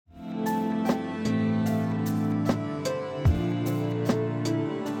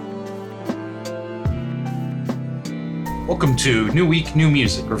Welcome to New Week, New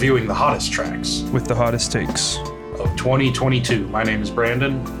Music, reviewing the hottest tracks with the hottest takes of 2022. My name is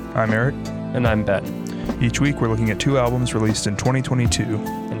Brandon. I'm Eric. And I'm Ben. Each week we're looking at 2 albums released in 2022.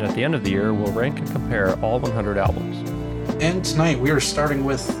 And at the end of the year, we'll rank and compare all 100 albums. And tonight we are starting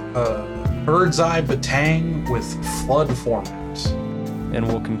with Bird's Eye Batang with Flood Format. And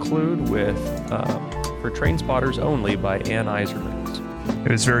we'll conclude with For Train Spotters Only by Ann Iserman.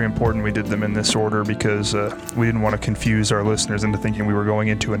 It was very important we did them in this order because we didn't want to confuse our listeners into thinking we were going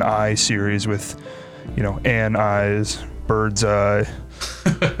into an Eye series with, Ann Eyes, Bird's Eye.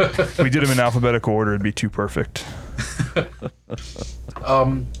 If we did them in alphabetical order, it'd be too perfect. But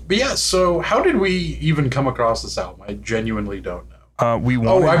yeah, so how did we even come across this album? I genuinely don't know. I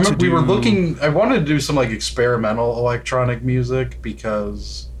wanted to do some experimental electronic music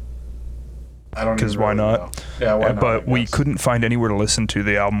because I don't know. Because why not? Yeah, why not? But we couldn't find anywhere to listen to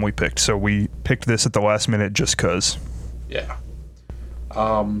the album we picked, so we picked this at the last minute just because. Yeah.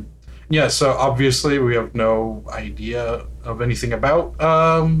 So obviously we have no idea of anything about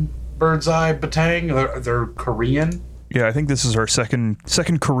Bird's Eye Batang. They're Korean. Yeah, I think this is our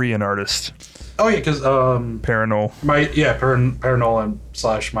second Korean artist. Oh yeah, because Paranol. Paranol and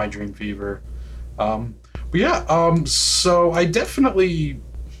 / My Dream Fever. So I definitely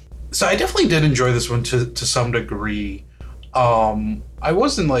did enjoy this one to some degree. I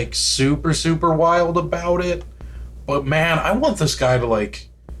wasn't super wild about it, but man, I want this guy to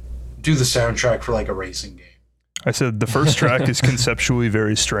do the soundtrack for a racing game. I said the first track is conceptually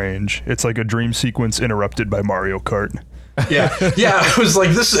very strange. It's like a dream sequence interrupted by Mario Kart. Yeah. I was like,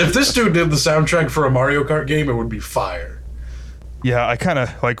 if this dude did the soundtrack for a Mario Kart game, it would be fire. Yeah, I kind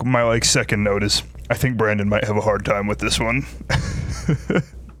of my second note is I think Brandon might have a hard time with this one.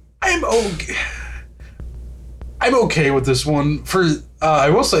 I'm okay with this one. I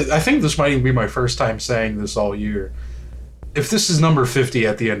will say, I think this might even be my first time saying this all year. If this is number 50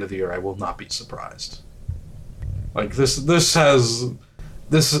 at the end of the year, I will not be surprised. This has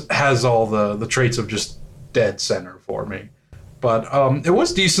all the traits of just dead center for me. But it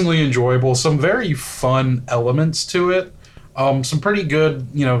was decently enjoyable. Some very fun elements to it. Some pretty good,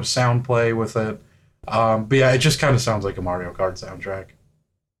 sound play with it. But yeah, it just kind of sounds like a Mario Kart soundtrack.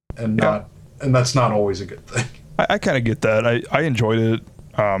 And that's not always a good thing. I kind of get that. I enjoyed it.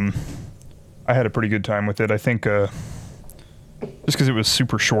 I had a pretty good time with it. I think just because it was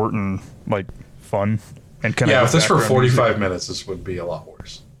super short and fun and kind of. Yeah, if this were 45 minutes, this would be a lot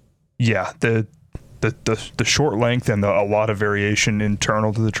worse. Yeah, the short length and a lot of variation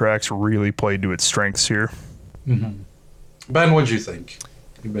internal to the tracks really played to its strengths here. Mm-hmm. Ben, what'd you think?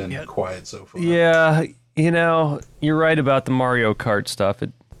 You've been quiet so far. Yeah, you're right about the Mario Kart stuff.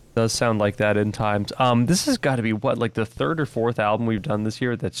 It does sound like that in times. This has got to be the third or fourth album we've done this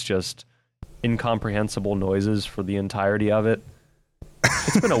year that's just incomprehensible noises for the entirety of it.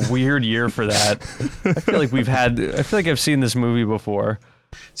 It's been a weird year for that. I feel like I've seen this movie before.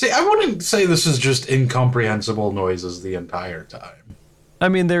 See, I wouldn't say this is just incomprehensible noises the entire time. I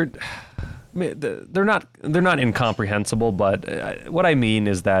mean, they're not incomprehensible, but what I mean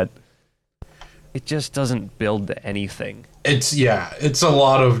is that it just doesn't build to anything. It's a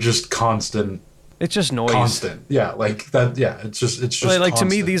lot of just constant. It's just noise. Constant, yeah, that. Yeah, it's just constant. To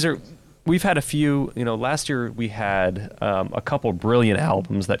me, we've had a few. Last year we had a couple brilliant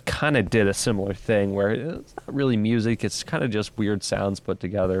albums that kind of did a similar thing, where it's not really music; it's kind of just weird sounds put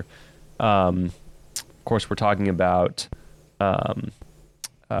together. Of course, we're talking about. I'm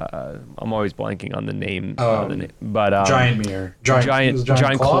always blanking on the name, but Giant Mirror,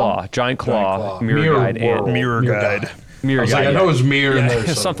 Giant Claw, Mirror Guide, and Mirror Guide. I know it was Mirror in there.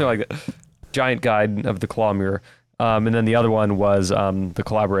 Something like that. Giant Guide of the Claw Mirror. And then the other one was the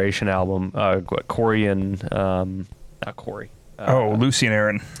collaboration album, Corey and not Corey. Lucy and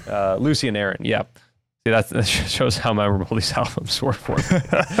Aaron. Lucy and Aaron, yeah. See, that shows how memorable these albums were for me.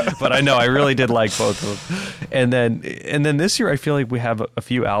 But I know I really did like both of them. And then this year I feel like we have a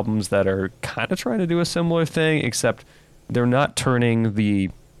few albums that are kind of trying to do a similar thing, except they're not turning the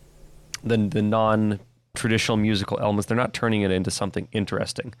non-traditional musical elements. They're not turning it into something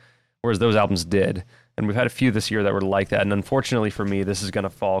interesting, whereas those albums did. And we've had a few this year that were like that. And unfortunately for me, this is going to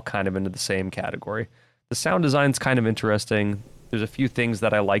fall kind of into the same category. The sound design's kind of interesting. There's a few things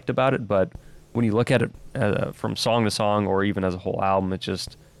that I liked about it, but when you look at it from song to song or even as a whole album,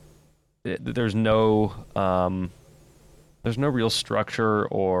 there's no real structure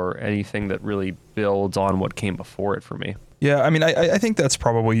or anything that really builds on what came before it for me. Yeah, I mean, I think that's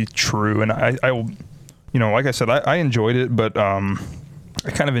probably true. And I like I said, I enjoyed it, but I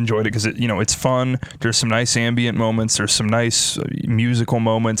kind of enjoyed it because it's fun. There's some nice ambient moments. There's some nice musical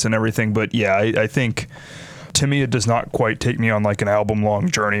moments and everything. But yeah, I think to me, it does not quite take me on like an album-long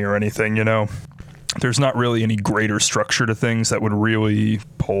journey or anything, you know? There's not really any greater structure to things that would really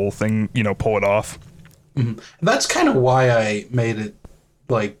pull it off. Mm-hmm. That's kind of why I made it,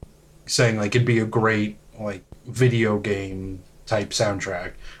 like, saying, like, it'd be a great, like, video game type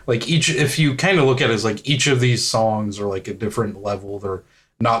soundtrack. Like, if you kind of look at it as, like, each of these songs are, like, a different level. They're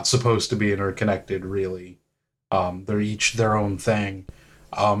not supposed to be interconnected, really. They're each their own thing.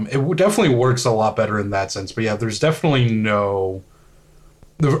 It definitely works a lot better in that sense. But yeah, there's definitely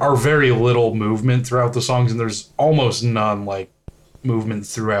there are very little movement throughout the songs, and there's almost none, like, movement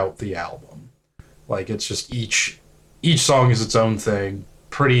throughout the album. Like, it's just each song is its own thing,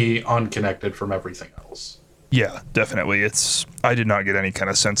 pretty unconnected from everything else. Yeah, definitely. I did not get any kind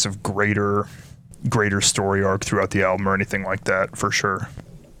of sense of greater story arc throughout the album or anything like that, for sure.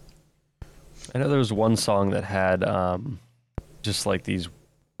 I know there was one song that had just like these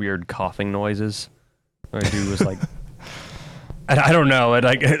weird coughing noises. Where a dude was like, I don't know.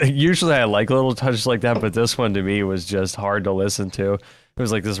 Usually I like little touches like that, but this one to me was just hard to listen to. It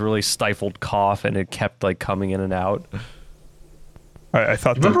was like this really stifled cough, and it kept like coming in and out. I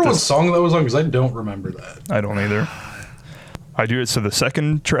thought. Remember what song that was on? Because I don't remember that. I don't either. I do it. So the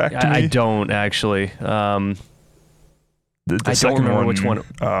second track to me? I don't actually. The I don't remember one, which one.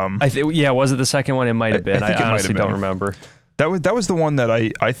 Was it the second one? It might have been. I honestly don't remember. That was the one that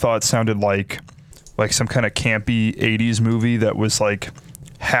I thought sounded like some kind of campy 80s movie that was like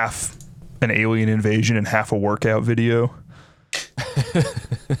half an alien invasion and half a workout video.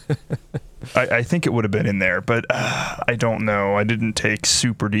 I think it would have been in there, but I don't know. I didn't take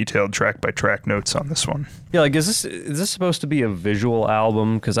super detailed track by track notes on this one. Yeah, like is this supposed to be a visual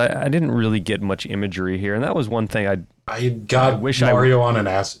album? Because I didn't really get much imagery here, and that was one thing I got Mario on an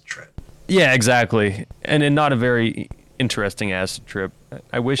acid trip. Yeah, exactly, and not a very interesting acid trip.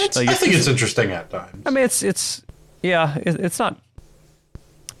 I wish. I think it's interesting at times. I mean, it's not.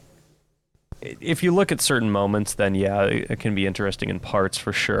 If you look at certain moments, then yeah, it can be interesting in parts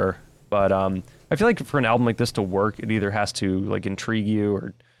for sure. But I feel like for an album like this to work, it either has to like intrigue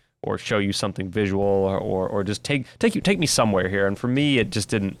you or show you something visual or just take me somewhere here. And for me, it just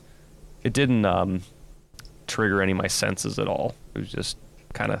didn't trigger any of my senses at all. It was just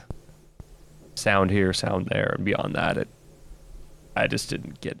kind of sound here, sound there, and beyond that, I just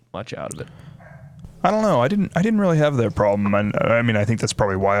didn't get much out of it. I don't know. I didn't really have that problem. I mean, I think that's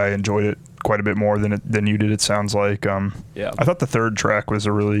probably why I enjoyed it quite a bit more than you did. It sounds like. Yeah. I thought the third track was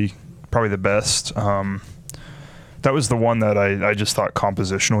probably the best. That was the one that I just thought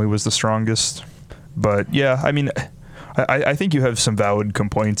compositionally was the strongest. But yeah, I mean, I think you have some valid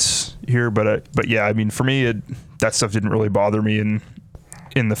complaints here, but yeah, I mean, for me, that stuff didn't really bother me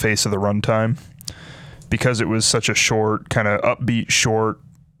in the face of the runtime because it was such a short, kind of upbeat, short,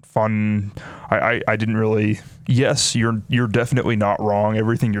 fun. I didn't really. Yes, you're definitely not wrong.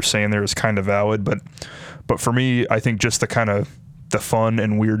 Everything you're saying there is kind of valid, but for me, I think just the fun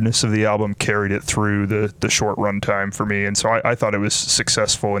and weirdness of the album carried it through the short runtime for me, and so I thought it was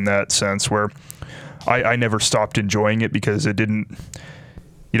successful in that sense where I never stopped enjoying it because it didn't.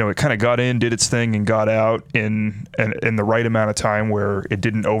 It kind of got in, did its thing, and got out in the right amount of time where it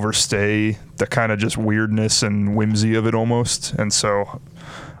didn't overstay the kind of just weirdness and whimsy of it almost. And so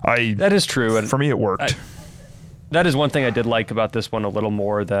that is true. And for me, it worked. That is one thing I did like about this one a little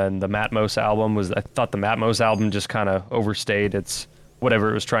more than the Matmos album was I thought the Matmos album just kind of overstayed its whatever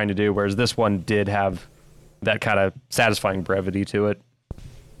it was trying to do, whereas this one did have that kind of satisfying brevity to it.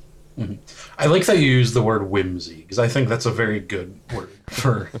 Mm-hmm. I like that you use the word whimsy because I think that's a very good word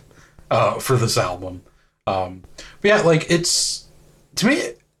for this album. But yeah, like it's to me,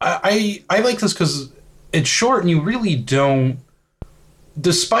 I like this because it's short and you really don't.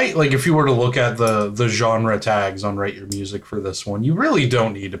 Despite like if you were to look at the genre tags on Write Your Music for this one, you really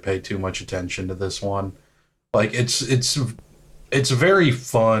don't need to pay too much attention to this one. Like it's very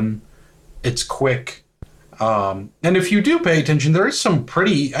fun, it's quick. And if you do pay attention, there is some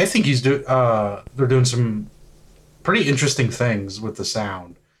pretty. I think they're doing some pretty interesting things with the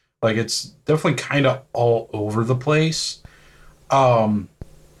sound. Like it's definitely kind of all over the place.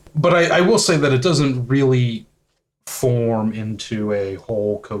 But I will say that it doesn't really form into a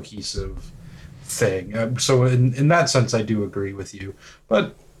whole cohesive thing. So in that sense, I do agree with you.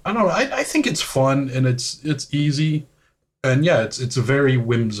 But I don't know. I think it's fun and it's easy, and yeah, it's very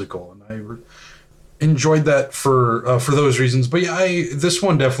whimsical, and I enjoyed that for those reasons. But yeah, this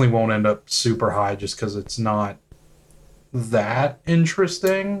one definitely won't end up super high just because it's not that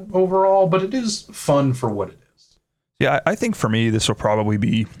interesting overall, but it is fun for what it is. Yeah, I think for me this will probably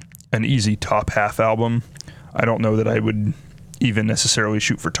be an easy top half album. I don't know that I would even necessarily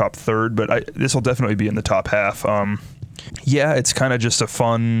shoot for top third, but this will definitely be in the top half. Yeah, it's kind of just a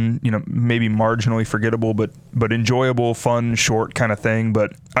fun, maybe marginally forgettable, but enjoyable, fun, short kind of thing.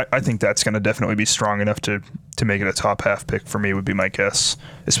 But I think that's going to definitely be strong enough to make it a top half pick for me, would be my guess.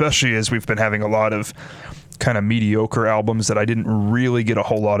 Especially as we've been having a lot of kind of mediocre albums that I didn't really get a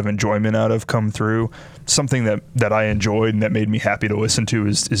whole lot of enjoyment out of come through. Something that I enjoyed and that made me happy to listen to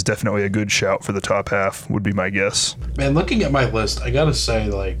is definitely a good shout for the top half, would be my guess. Man, looking at my list, I gotta say,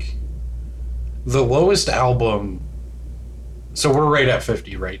 like, the lowest album. So we're right at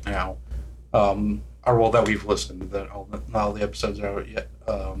 50 right now, that we've listened. That all the episodes are out yet,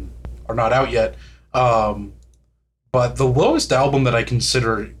 are not out yet. But the lowest album that I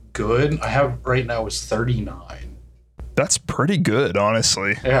consider good I have right now is 39. That's pretty good,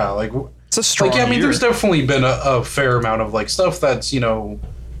 honestly. Yeah, like it's a strong. Like, I mean, year. there's definitely been a fair amount of like stuff that's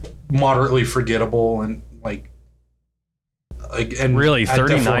moderately forgettable and and really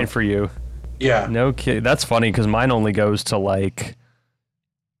 39 for you. Yeah. No kid. That's funny because mine only goes to like,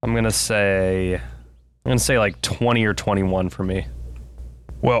 I'm gonna say like 20 or 21 for me.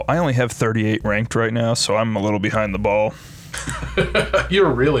 Well, I only have 38 ranked right now, so I'm a little behind the ball. You're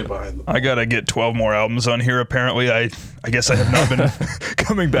really behind the ball. I gotta get 12 more albums on here. Apparently, I guess I have not been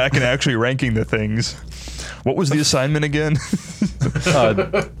coming back and actually ranking the things. What was the assignment again?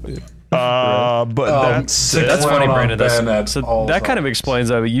 But that's funny, Brandon. So that kind of explains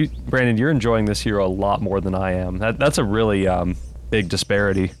that. Brandon, you're enjoying this year a lot more than I am. That's a really big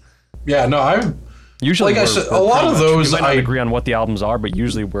disparity. Yeah, no, I'm usually like I said, a lot of those we might not agree on what the albums are, but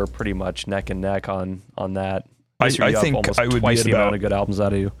usually we're pretty much neck and neck on that. I think almost I would twice be the about, amount of good albums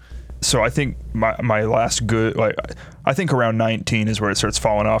out of you. So I think my last good, I think around 19 is where it starts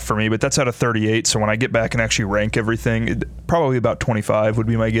falling off for me, but that's out of 38. So when I get back and actually rank everything, probably about 25 would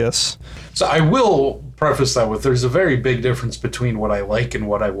be my guess. So I will preface that with there's a very big difference between what I like and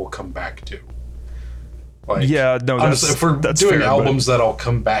what I will come back to. Like, yeah, no, honestly, if we're doing fair, albums that I'll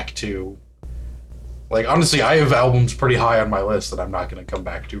come back to, like, honestly, I have albums pretty high on my list that I'm not going to come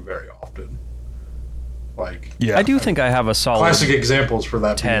back to very often. Like, yeah, I do think I have a solid classic examples for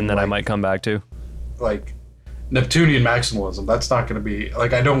that 10 that I might come back to. Like Neptunian Maximalism, that's not going to be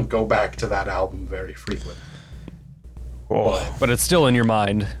like, I don't go back to that album very frequently. But it's still in your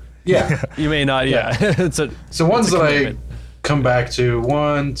mind. Yeah. You may not. Yeah. So ones that I come back to: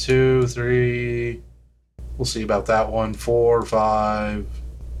 1, 2, 3. We'll see about that one. 4, 5,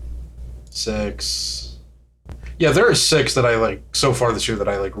 6. Yeah, there are 6 that I like so far this year that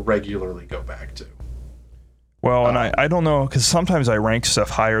I like regularly go back to. Well, and I don't know, because sometimes I rank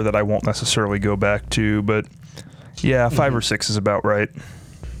stuff higher that I won't necessarily go back to, but yeah, 5 or 6 is about right.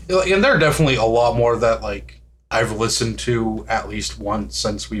 And there are definitely a lot more that like I've listened to at least once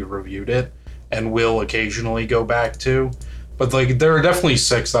since we reviewed it, and will occasionally go back to. But like, there are definitely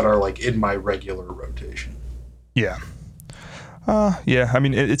 6 that are like in my regular rotation. Yeah. Yeah, I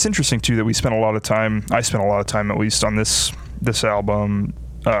mean, it's interesting too that I spent a lot of time at least on this album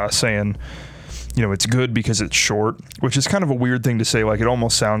saying, it's good because it's short, which is kind of a weird thing to say. Like, it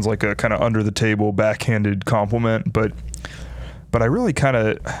almost sounds like a kind of under the table backhanded compliment, but I really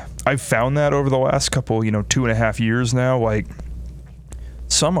I've found that over the last couple, 2.5 years now, like,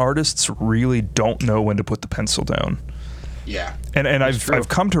 some artists really don't know when to put the pencil down. Yeah. And I've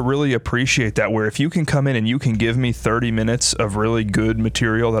come to really appreciate that, where if you can come in and you can give me 30 minutes of really good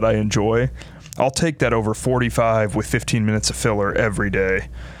material that I enjoy, I'll take that over 45 with 15 minutes of filler every day.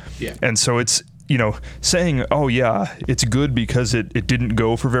 Yeah. And so it's, saying, oh yeah, it's good because it didn't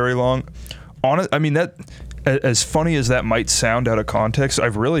go for very long. I mean, that, as funny as that might sound out of context,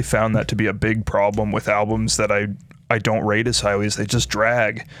 I've really found that to be a big problem with albums that I don't rate as highly, as they just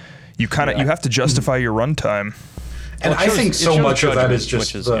drag. You you have to justify your runtime. And I think so much of that is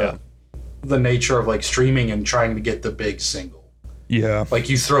just the nature of like streaming and trying to get the big single. Yeah. Like,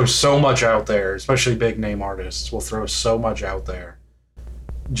 you throw so much out there, especially big name artists will throw so much out there,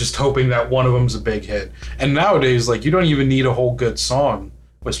 just hoping that one of them's a big hit. And nowadays, like, you don't even need a whole good song,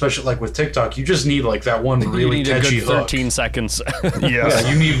 especially like with TikTok. You just need like that one really catchy hook. 13 seconds. Yeah,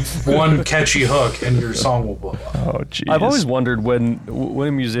 you need one catchy hook and your song will blow up. Oh, jeez. I've always wondered when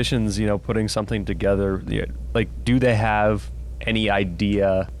musicians, putting something together, like, do they have any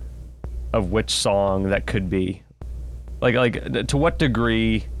idea of which song that could be? Like to what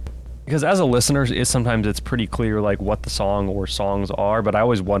degree? Because as a listener, sometimes it's pretty clear like what the song or songs are, but I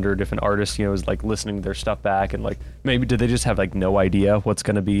always wondered if an artist, is like listening to their stuff back and like maybe do they just have like no idea what's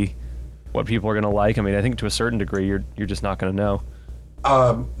going to be, what people are going to like? I mean, I think to a certain degree you're just not going to know.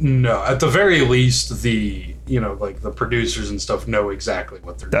 No, at the very least, the like the producers and stuff know exactly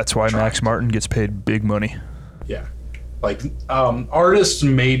what they're. That's why Max Martin gets paid big money. Yeah, Like artists,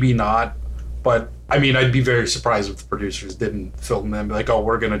 maybe not, but I mean, I'd be very surprised if the producers didn't film them. Be like, oh,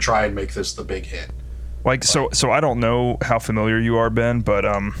 we're gonna try and make this the big hit. Like, so I don't know how familiar you are, Ben, but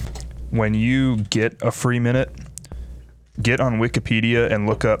when you get a free minute, get on Wikipedia and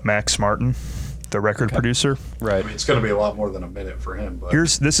look up Max Martin, the record producer. Right. I mean, it's gonna be a lot more than a minute for him. But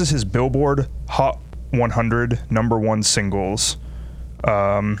This is his Billboard Hot 100 #1 singles.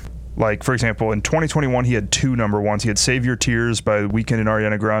 Like, for example, in 2021, he had 2 number ones. He had Save Your Tears by The Weeknd and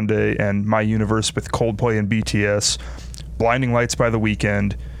Ariana Grande, and My Universe with Coldplay and BTS, Blinding Lights by The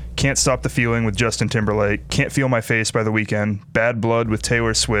Weeknd, Can't Stop the Feeling with Justin Timberlake, Can't Feel My Face by The Weeknd, Bad Blood with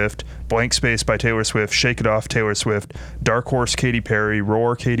Taylor Swift, Blank Space by Taylor Swift, Shake It Off, Taylor Swift, Dark Horse, Katy Perry,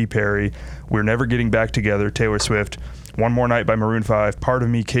 Roar, Katy Perry, We're Never Getting Back Together, Taylor Swift, One More Night by Maroon 5, Part of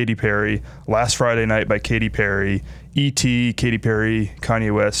Me, Katy Perry, Last Friday Night by Katy Perry, E.T., Katy Perry,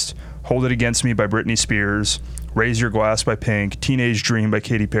 Kanye West, Hold It Against Me by Britney Spears, Raise Your Glass by Pink, Teenage Dream by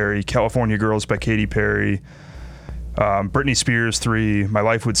Katy Perry, California Girls by Katy Perry, Britney Spears 3, My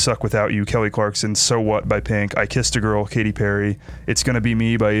Life Would Suck Without You, Kelly Clarkson, So What by Pink, I Kissed a Girl, Katy Perry, It's Gonna Be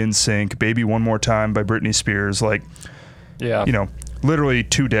Me by NSYNC, Baby One More Time by Britney Spears. Like, Yeah. you know, literally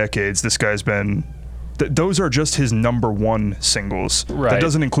 2 decades this guy's been... those are just his #1 singles. Right. That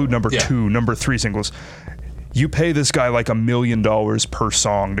doesn't include number Yeah. 2, number 3 singles. You pay this guy like $1 million per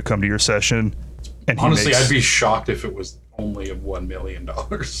song to come to your session, and he honestly, makes... I'd be shocked if it was only $1 million.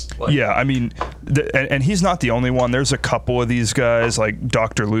 Like, Yeah, I mean, and he's not the only one. There's a couple of these guys, like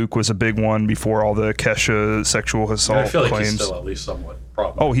Dr. Luke was a big one before all the Kesha sexual assault I feel like claims. he's still at least somewhat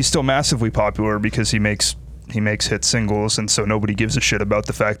popular. Oh, he's still massively popular because he makes hit singles, and so nobody gives a shit about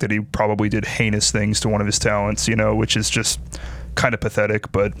the fact that he probably did heinous things to one of his talents, you know, which is just kind of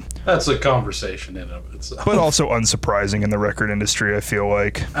pathetic, but That's a conversation in and of itself. but also unsurprising in the record industry, I feel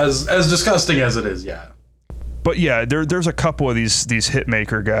like. as disgusting as it is, yeah. But yeah, there's a couple of these hit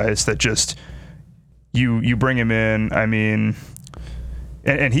maker guys that just you bring him in. I mean,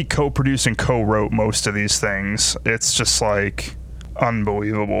 and he co-produced and co-wrote most of these things. It's just like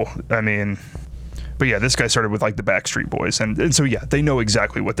unbelievable. I mean, but yeah, this guy started with like the Backstreet Boys, and so yeah, they know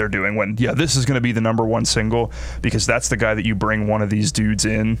exactly what they're doing when this is going to be the #1 single, because that's the guy that you bring one of these dudes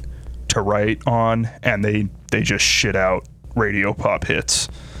in to write on, and they just shit out radio pop hits.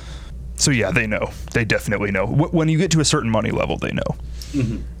 So yeah, they know. They definitely know. When you get to a certain money level, they know.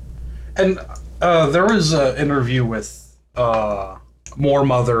 Mm-hmm. And there was an interview with More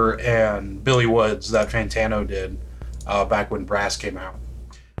Mother and Billy Woods that Fantano did back when Brass came out.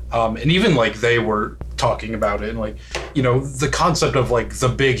 And even like they were talking about it, and like, you know, the concept of like the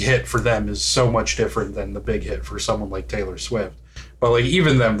big hit for them is so much different than the big hit for someone like Taylor Swift. But like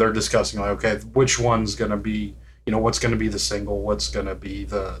even them, they're discussing like, okay, which one's gonna be, you know, what's gonna be the single, what's gonna be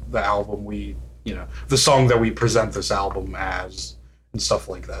the album we, you know, the song that we present this album as, and stuff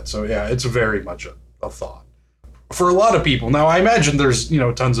like that. So yeah, it's very much a thought for a lot of people. Now I imagine there's, you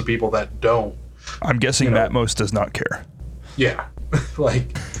know, tons of people that don't. I'm guessing You know. Matmos does not care. Yeah.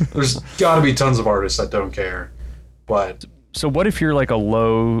 Like, there's got to be tons of artists that don't care, but So what if you're like a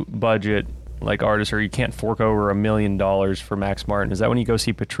low budget like artist, or you can't fork over $1 million for Max Martin? Is that when you go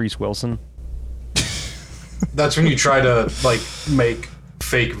see Patrice Wilson? that's when you try to like make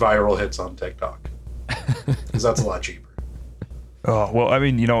fake viral hits on TikTok, because that's a lot cheaper. Oh well, I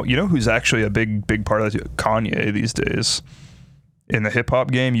mean, you know who's actually a big part of that? Kanye these days. In the hip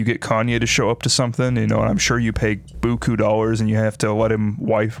hop game, you get Kanye to show up to something, you know, and I'm sure you pay buku dollars, and you have to let him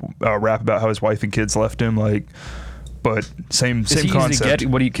rap about how his wife and kids left him. Like, but same Is he easy to concept.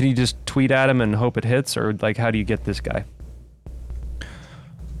 get? Can you just tweet at him and hope it hits, or like how do you get this guy?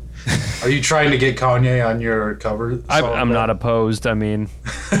 Are you trying to get Kanye on your cover song? I'm not opposed. I mean,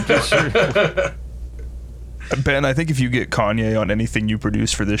 Ben, I think if you get Kanye on anything you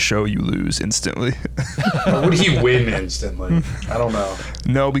produce for this show, you lose instantly. Or would he win instantly? I don't know.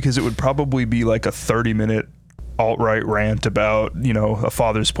 No, because it would probably be like a 30-minute alt-right rant about, you know, a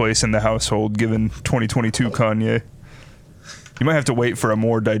father's place in the household given 2022 Kanye. You might have to wait for a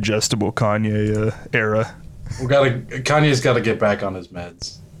more digestible Kanye era. Kanye's got to get back on his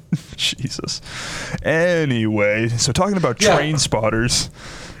meds. Jesus. Anyway, so talking about train spotters.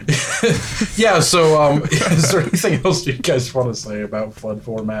 Yeah, so is there anything else you guys want to say about Flood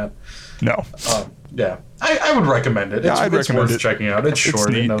Format? No. Yeah, I would recommend it. I'd It's recommend worth it. checking out. It's short. It's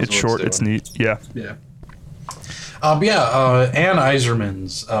neat. It knows It's what short. It's doing. neat. Yeah. Yeah. Ann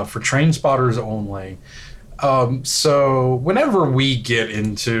Iserman's for Train Spotters only. So whenever we get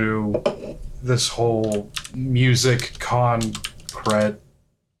into this whole music concrete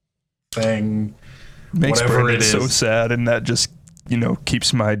thing, Makes whatever Brandon it is, so sad, and that just, you know,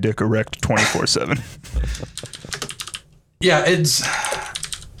 keeps my dick erect 24/7. Yeah, it's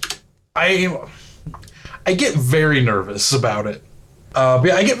I get very nervous about it.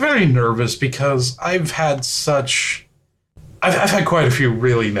 But I get very nervous because I've had quite a few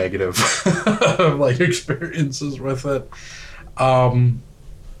really negative like experiences with it.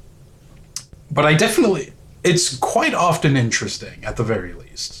 But it's quite often interesting at the very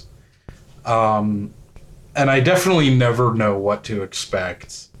least. And I definitely never know what to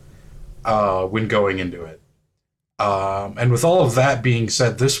expect when going into it. And with all of that being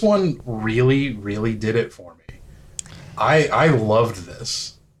said, this one really, really did it for me. I loved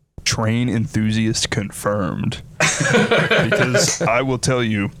this. Train enthusiast confirmed. Because I will tell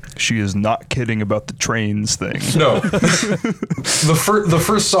you, she is not kidding about the trains thing. No. The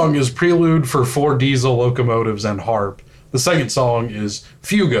first song is Prelude for 4 diesel locomotives and harp. The second song is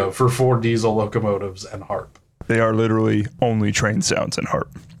Fuga for 4 diesel locomotives and harp. They are literally only train sounds and harp.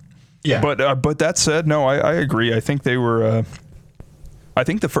 Yeah. But that said, no, I agree. I think they were. I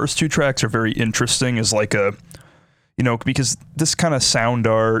think the first 2 tracks are very interesting as like a, because this kind of sound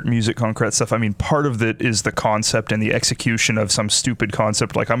art, music concrete stuff, I mean, part of it is the concept and the execution of some stupid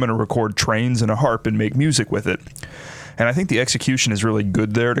concept, like I'm going to record trains and a harp and make music with it. And I think the execution is really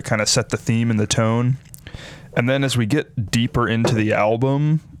good there to kind of set the theme and the tone. And then as we get deeper into the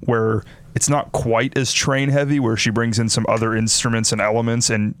album, where it's not quite as train heavy, where she brings in some other instruments and elements,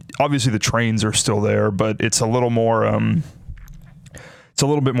 and obviously the trains are still there, but it's a little more... it's a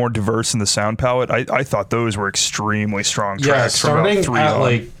little bit more diverse in the sound palette. I thought those were extremely strong tracks. Yeah, starting from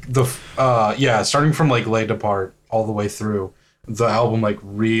at starting from like Lay Depart all the way through, the album like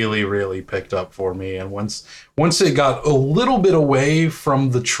really, really picked up for me. And once it got a little bit away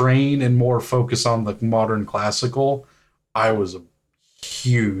from the train and more focus on the modern classical, I was a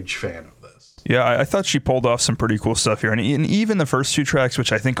huge fan of this. Yeah, I thought she pulled off some pretty cool stuff here. And even the first 2 tracks,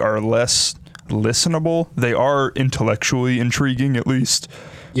 which I think are less listenable, they are intellectually intriguing, at least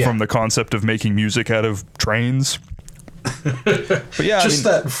from the concept of making music out of trains. But yeah,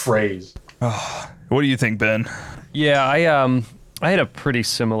 that phrase. What do you think, Ben? Yeah, I had a pretty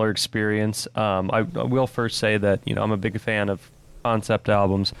similar experience. I will first say that I'm a big fan of concept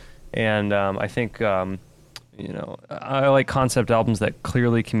albums, and I think I like concept albums that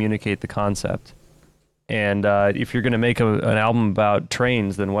clearly communicate the concept. And if you're going to make an album about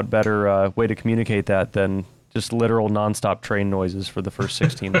trains, then what better way to communicate that than just literal nonstop train noises for the first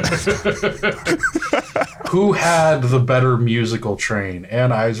 16 minutes? Who had the better musical train,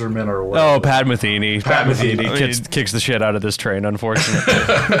 Ann Iserman or what? Oh, Pat Metheny. Pat Metheny. Metheny kicks the shit out of this train, unfortunately.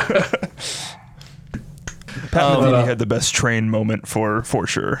 Pat Metheny had the best train moment for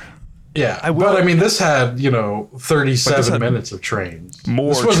sure. Yeah, but I mean, this had 37 minutes of trains.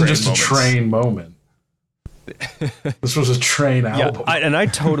 This wasn't just a train moment. This was a train album. Yeah, and I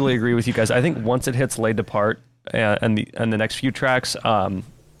totally agree with you guys. I think once it hits Lay Depart and the next few tracks,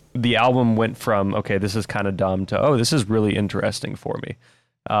 the album went from, okay, this is kind of dumb to, oh, this is really interesting for me.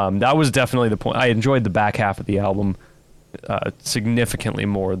 That was definitely the point. I enjoyed the back half of the album significantly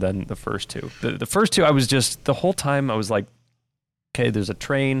more than the first 2. The first 2, I was just, the whole time I was like, okay, there's a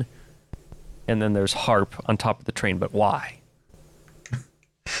train and then there's harp on top of the train, but why?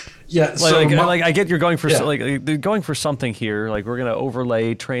 Yeah, I get you're going for they're going for something here. Like we're gonna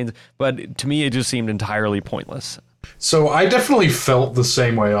overlay trains, but to me it just seemed entirely pointless. So I definitely felt the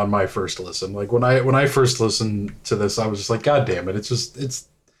same way on my first listen. Like when I first listened to this, I was just like, God damn it! It's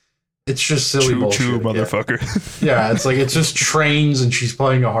just silly bullshit. Choo, motherfucker. Yeah, it's like it's just trains and she's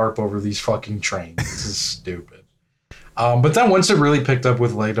playing a harp over these fucking trains. This is stupid. But then once it really picked up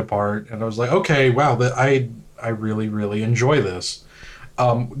with Lay Depart, and I was like, okay, wow, I really, really enjoy this.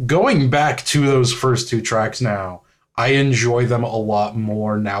 Going back to those first 2 tracks now, I enjoy them a lot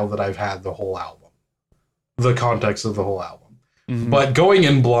more now that I've had the whole album, the context of the whole album. Mm-hmm. But going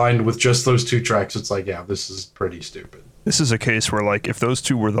in blind with just those 2 tracks, it's like, yeah, this is pretty stupid. This is a case where, like, if those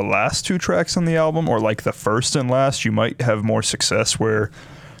 2 were the last 2 tracks on the album, or like the first and last, you might have more success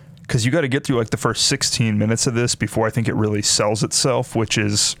because you got to get through like the first 16 minutes of this before I think it really sells itself, which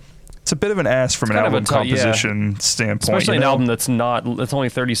is... It's a bit of an ass from an album composition standpoint. Especially an album that's only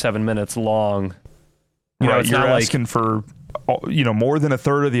 37 minutes long. Right, you're asking for more than a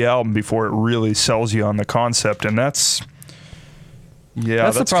third of the album before it really sells you on the concept, and that's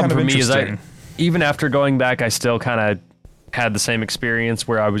the problem for me. Is even after going back, I still kind of had the same experience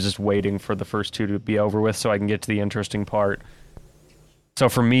where I was just waiting for the first 2 to be over with so I can get to the interesting part. So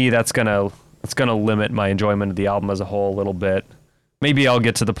for me, that's gonna limit my enjoyment of the album as a whole a little bit. Maybe I'll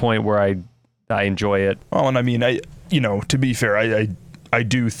get to the point where I enjoy it. Well, and I mean, to be fair, I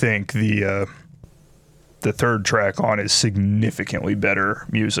do think the third track on is significantly better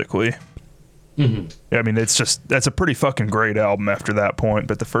musically. Yeah, I mean, that's a pretty fucking great album after that point.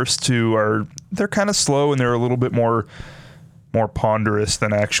 But the first two they're kind of slow and they're a little bit more ponderous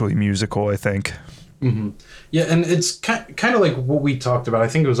than actually musical, I think. Yeah, and it's kind of like what we talked about. I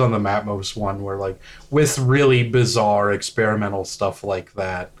think it was on the Matmos one, where like with really bizarre experimental stuff like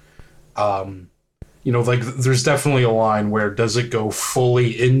that, like there's definitely a line where does it go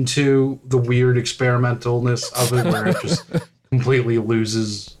fully into the weird experimentalness of it, where it just completely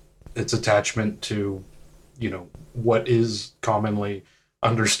loses its attachment to, what is commonly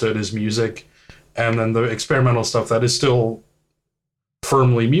understood as music, and then the experimental stuff that is still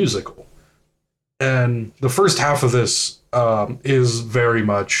firmly musical. And the first half of this is very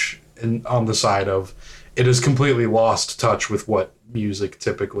much on the side of it has completely lost touch with what music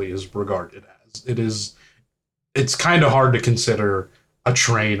typically is regarded as. It's kind of hard to consider a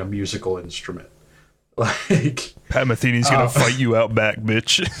train a musical instrument. Like Pat Metheny's gonna fight you out back,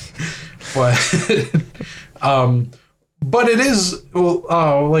 bitch. But it is,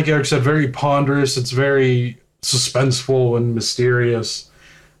 like Eric said, very ponderous. It's very suspenseful and mysterious.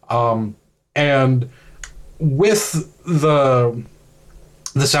 And with the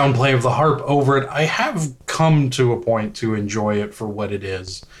sound play of the harp over it, I have come to a point to enjoy it for what it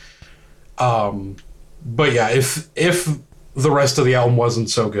is. But yeah, if the rest of the album wasn't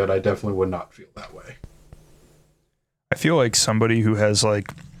so good, I definitely would not feel that way. I feel like somebody who has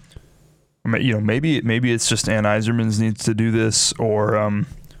like, maybe it's just Ann Iserman's needs to do this, or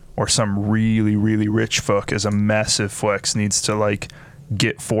some really, really rich fuck as a massive flex needs to like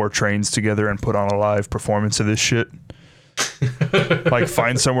get 4 trains together and put on a live performance of this shit. Like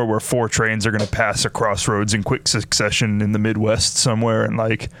find somewhere where 4 trains are going to pass a crossroads in quick succession in the Midwest somewhere and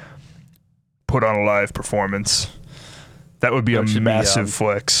like put on a live performance. That would be a massive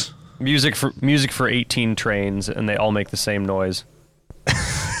flex. Music for 18 trains, and they all make the same noise.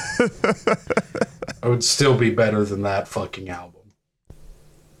 I would still be better than that fucking album.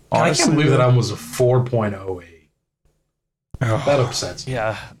 Honestly, I can't believe that album was a 4.08. That upsets me.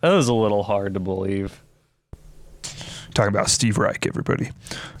 Yeah, that was a little hard to believe. Talking about Steve Reich, everybody.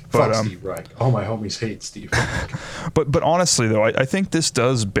 Fuck Steve Reich. All my homies hate Steve Reich. But honestly, though, I think this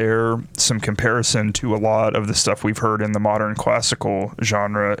does bear some comparison to a lot of the stuff we've heard in the modern classical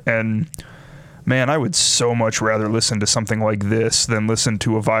genre. And man, I would so much rather listen to something like this than listen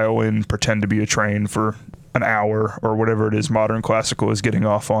to a violin pretend to be a train for an hour or whatever it is modern classical is getting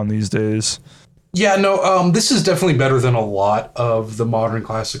off on these days. Yeah, no, this is definitely better than a lot of the modern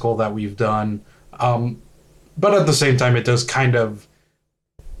classical that we've done. But at the same time, it does kind of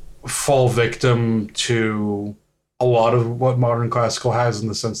fall victim to a lot of what modern classical has, in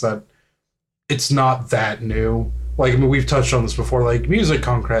the sense that it's not that new. Like, I mean, we've touched on this before. Like, Musique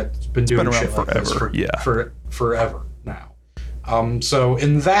Concrète's been doing shit like this for forever now. So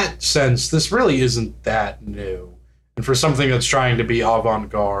in that sense, this really isn't that new. And for something that's trying to be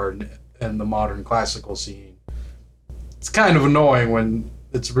avant-garde in the modern classical scene, it's kind of annoying when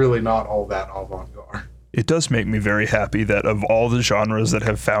it's really not all that avant-garde. It does make me very happy that of all the genres that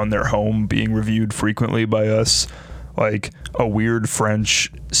have found their home being reviewed frequently by us, like a weird French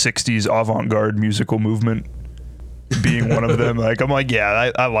 60s avant-garde musical movement being one of them, like, I'm like,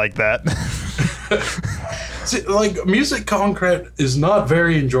 yeah, I like that. See, like, Musique Concrète is not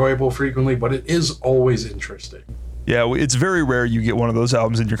very enjoyable frequently, but it is always interesting. Yeah, it's very rare you get one of those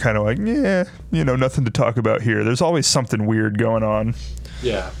albums and you're kind of like, yeah, nothing to talk about here. There's always something weird going on.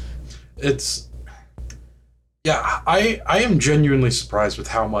 Yeah. I am genuinely surprised with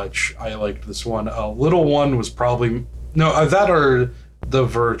how much I liked this one. Little One was probably... No, that or the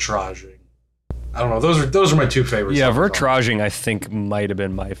Vertraging. I don't know. Those are my 2 favorites. Yeah, Vertraging I think might have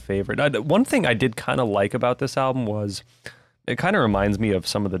been my favorite. One thing I did kind of like about this album was it kind of reminds me of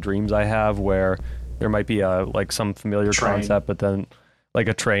some of the dreams I have, where there might be like some familiar concept, but then like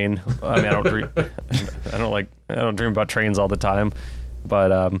a train. I mean, I don't dream about trains all the time,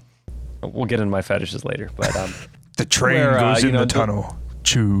 but we'll get into my fetishes later. But the train goes in the tunnel.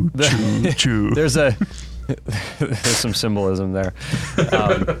 Choo, choo, choo. There's some symbolism there.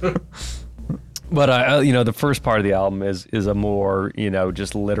 But the first part of the album is a more,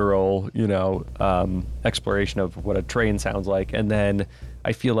 just literal, exploration of what a train sounds like. And then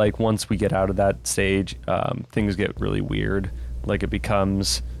I feel like once we get out of that stage, things get really weird. Like, it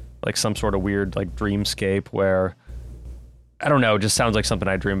becomes like some sort of weird, like, dreamscape where, I don't know, it just sounds like something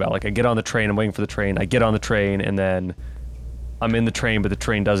I dream about. Like, I get on the train, I'm waiting for the train, I get on the train, and then I'm in the train, but the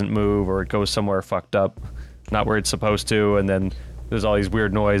train doesn't move, or it goes somewhere fucked up, not where it's supposed to, and then there's all these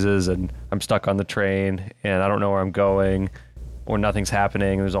weird noises, and I'm stuck on the train, and I don't know where I'm going, or nothing's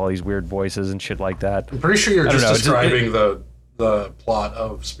happening. There's all these weird voices and shit like that. I'm pretty sure you're just describing the plot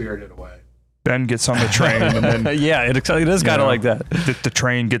of Spirited Away. Ben gets on the train, and then yeah, it is kind of like that. The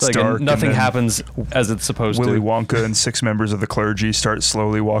train gets Like dark. nothing and then happens as it's supposed Willy to. Wonka and 6 members of the clergy start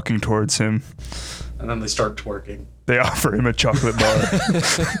slowly walking towards him. And then they start twerking. They offer him a chocolate bar.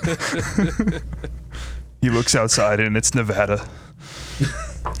 He looks outside, and it's Nevada.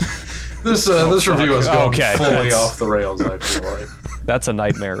 This review has gone Okay, fully that's- off the rails, I feel like. That's a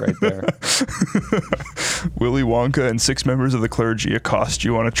nightmare right there. Willy Wonka and 6 members of the clergy accost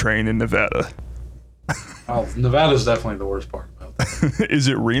you on a train in Nevada. Oh, Nevada's definitely the worst part about that. Is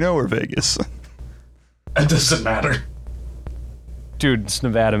it Reno or Vegas? It doesn't matter. Dude, it's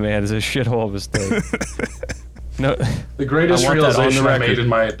Nevada, man. It's a shithole of a state. No, The greatest I want that on the realization I record. made in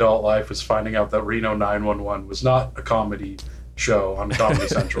my adult life was finding out that Reno 911 was not a comedy show on Comedy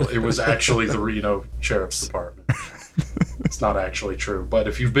Central. It was actually the Reno Sheriff's Department. It's not actually true, but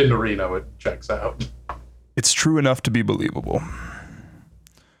if you've been to Reno, it checks out. It's true enough to be believable.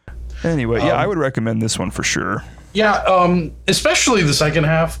 Anyway, yeah, I would recommend this one for sure. Yeah, especially the second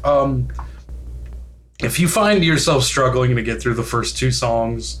half. If you find yourself struggling to get through the first 2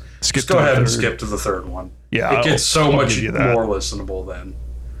 songs, Skip just to go the ahead and third. skip to the third one. Yeah, It gets so I'll much give you that. more listenable then.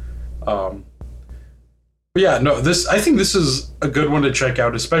 But yeah, no, I think this is a good one to check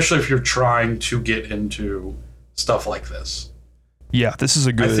out, especially if you're trying to get into stuff like this. Yeah, this is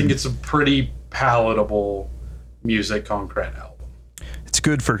a good. I think it's a pretty palatable music concrete album. It's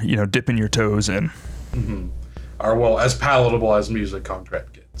good for dipping your toes in. Or well, as palatable as music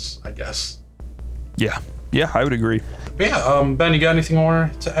concrete gets, I guess. Yeah, I would agree. But yeah, Ben, you got anything more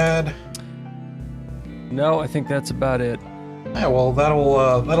to add? no, I think that's about it. Yeah, well,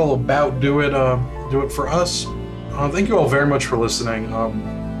 that'll about do it for us. Thank you all very much for listening.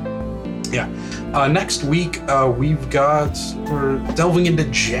 Next week we're delving into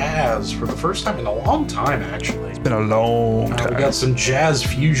jazz for the first time in a long time, actually. It's been a long time. We got some jazz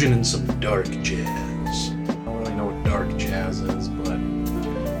fusion and some dark jazz. I don't really know what dark jazz is, but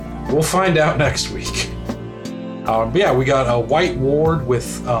we'll find out next week. But yeah, we got a White Ward with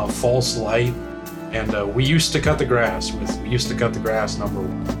False Light, and We Used to Cut the Grass with We Used to Cut the Grass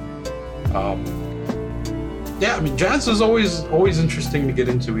 #1. Yeah, I mean, jazz is always interesting to get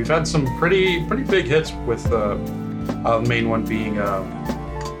into. We've had some pretty big hits with the main one being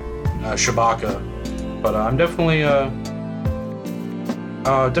Shabaka, but I'm definitely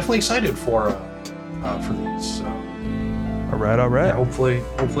excited for these. So, All right. yeah, hopefully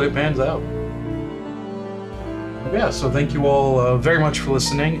it pans out. Yeah, so thank you all very much for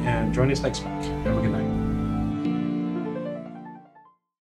listening, and join us next week. Have a